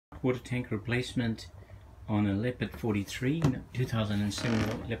water tank replacement on a Leopard 43,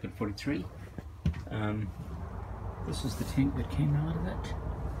 2007 Leopard 43. This is the tank that came out of it.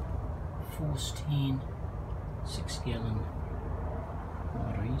 Force 10, 6 gallon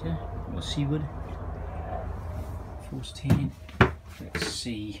water heater, or Seawood. Force 10. Let's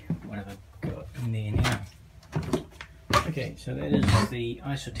see what have I got in there now. Okay, so that is the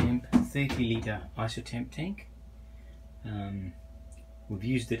Isotemp 30 litre Isotemp tank. We've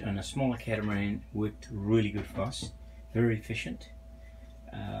used it on a smaller catamaran, worked really good for us, very efficient.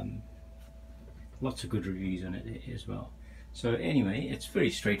 Lots of good reviews on it as well. So anyway, it's very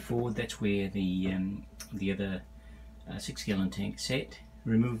straightforward. That's where the other 6 gallon tank sat.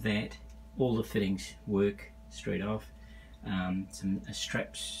 Remove that, all the fittings work straight off. Some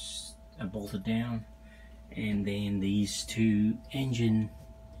straps are bolted down, and then these two engine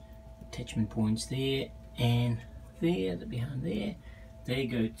attachment points there and there, behind there, they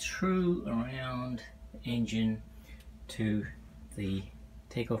go through around the engine to the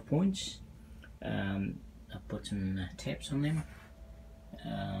takeoff points. I've put some taps on them.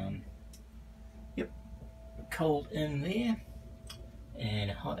 Yep, cold in there and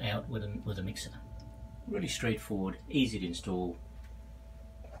hot out with a mixer. Really straightforward, easy to install,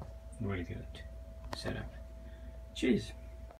 really good setup. Cheers.